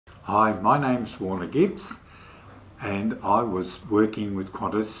Hi, my name's Gibbs and I was working with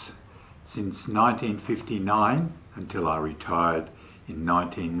Qantas since 1959 until I retired in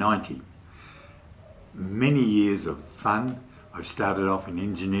 1990. Many years of fun. I started off in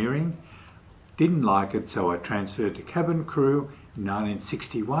engineering, didn't like it, so I transferred to cabin crew in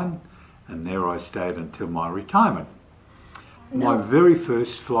 1961 and there I stayed until my retirement. My very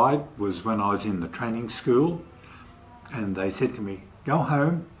first flight was when I was in the training school and they said to me, go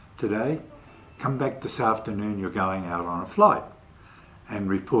home today, come back this afternoon, you're going out on a flight and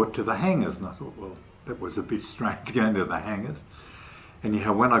report to the hangars. And I thought, well, that was a bit strange going to the hangars.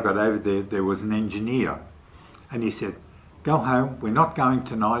 Anyhow, when I got over there, there was an engineer and he said, go home, we're not going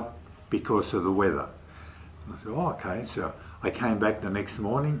tonight because of the weather. And I said, oh, okay. So I came back the next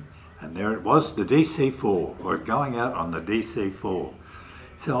morning and there it was, the DC-4. I was going out on the DC-4.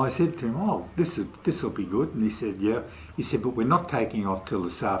 So I said to him, oh, this will be good. And he said, yeah. He said, but we're not taking off till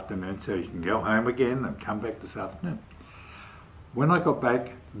this afternoon, so you can go home again and come back this afternoon. When I got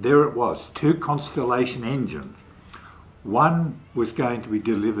back, there it was, 2 Constellation engines. One was going to be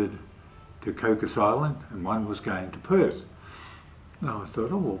delivered to Qantas Island and one was going to Perth. And I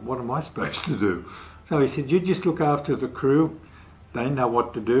thought, oh, well, what am I supposed to do? So he said, you just look after the crew. They know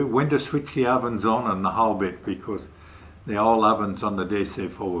what to do, when to switch the ovens on and the whole bit, because the old ovens on the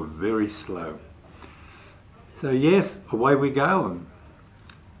DC-4 were very slow. So yes, away we go.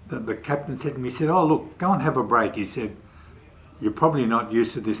 And the captain said to me, he said, oh look, go and have a break. He said, you're probably not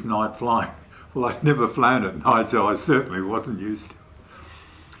used to this night flying. Well, I'd never flown at night, so I certainly wasn't used to it.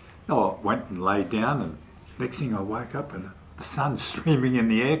 So I went and laid down, and next thing I woke up and the sun's streaming in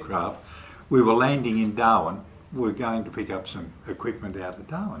the aircraft. We were landing in Darwin. We were going to pick up some equipment out of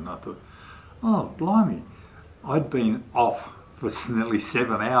Darwin. I thought, oh, blimey. I'd been off for nearly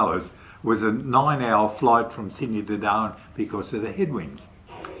 7 hours. It was a 9-hour flight from Sydney to Darwin because of the headwinds.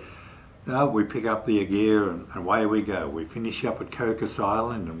 So we pick up the gear and away we go. We finish up at Qantas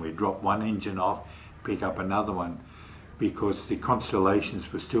Island and we drop one engine off, pick up another one because the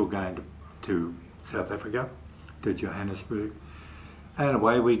Constellations were still going to South Africa, to Johannesburg. And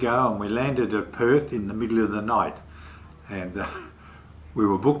away we go, and we landed at Perth in the middle of the night. And we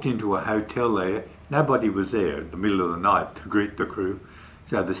were booked into a hotel there. Nobody was there in the middle of the night to greet the crew.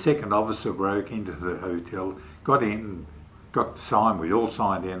 So the second officer broke into the hotel, got in, got signed, we all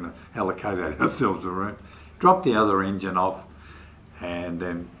signed in and allocated ourselves a room, dropped the other engine off, and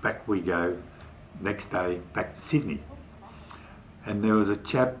then back we go, next day, back to Sydney. And there was a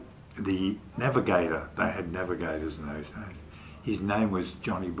chap, the navigator, they had navigators in those days. His name was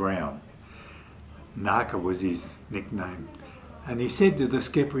Johnny Brown. Naka was his nickname. And he said to the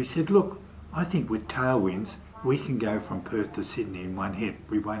skipper, he said, look, I think with tailwinds, we can go from Perth to Sydney in one hit.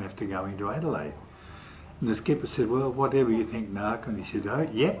 We won't have to go into Adelaide. And the skipper said, well, whatever you think, Naka. And he said, oh,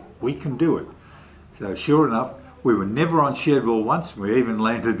 yep, we can do it. So sure enough, we were never on schedule once. We even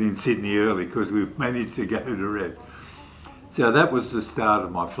landed in Sydney early because we managed to go direct. So that was the start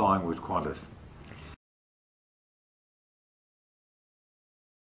of my flying with Qantas.